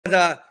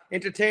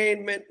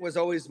entertainment was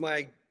always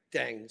my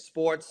thing.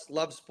 Sports,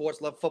 love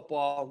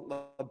football,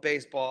 love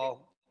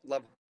baseball,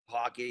 love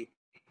hockey.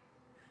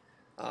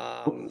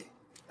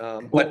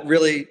 But Well,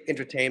 really,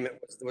 entertainment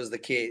was the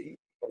key.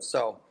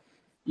 So,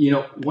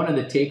 one of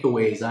the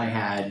takeaways I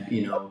had,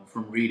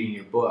 from reading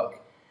your book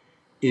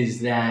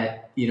is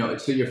that,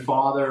 so your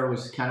father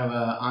was kind of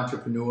an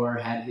entrepreneur,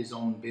 had his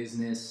own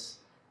business.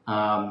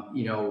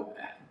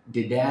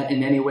 Did that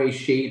in any way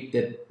shape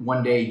that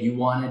one day you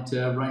wanted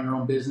to run your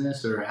own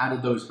business, or how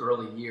did those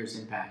early years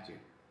impact you?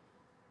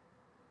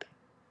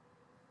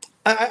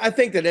 I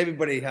think that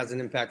everybody has an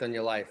impact on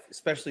your life,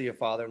 especially your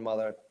father and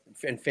mother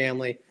and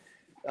family.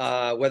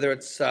 Whether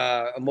it's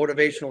a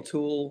motivational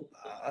tool,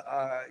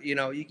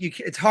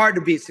 it's hard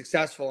to be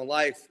successful in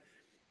life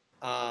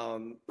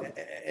and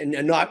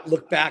not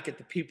look back at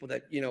the people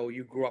that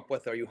you grew up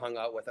with or you hung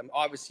out with.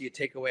 Obviously, you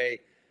take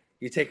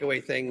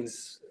away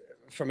things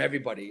from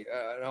everybody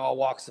in all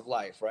walks of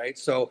life, right?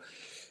 So,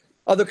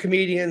 other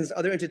comedians,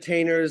 other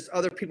entertainers,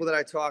 other people that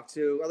I talk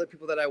to, other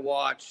people that I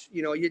watch,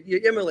 you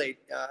emulate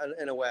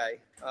in a way.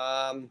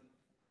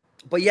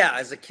 But yeah,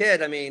 as a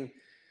kid, I mean,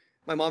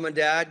 my mom and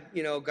dad,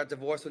 got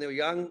divorced when they were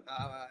young.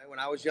 When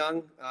I was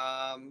young,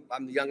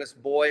 I'm the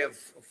youngest boy of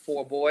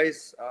four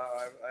boys.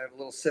 I have a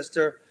little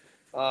sister,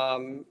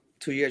 2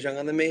 years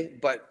younger than me.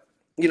 But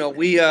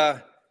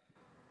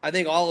I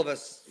think all of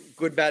us,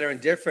 good, bad, or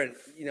indifferent,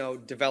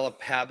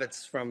 develop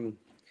habits from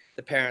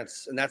the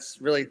parents, and that's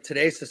really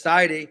today's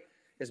society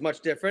is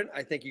much different.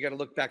 I think you got to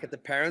look back at the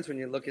parents when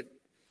you look at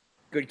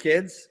good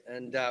kids,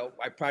 and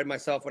I pride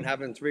myself on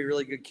having three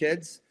really good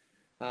kids.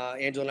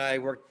 Angela and I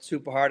worked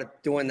super hard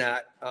at doing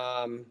that.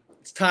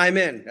 It's time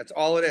in. That's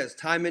all it is.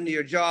 Time into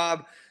your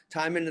job,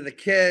 time into the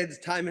kids,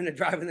 time into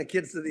driving the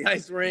kids to the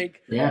ice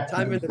rink, Yeah,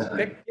 time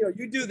into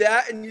you do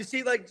that, and you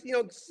see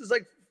there's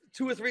like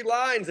 2 or 3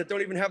 lines that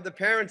don't even have the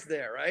parents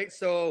there, right?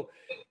 So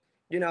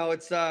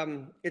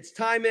it's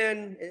time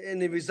in,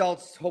 and the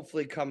results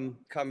hopefully come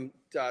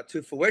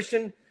to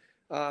fruition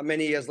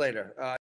many years later.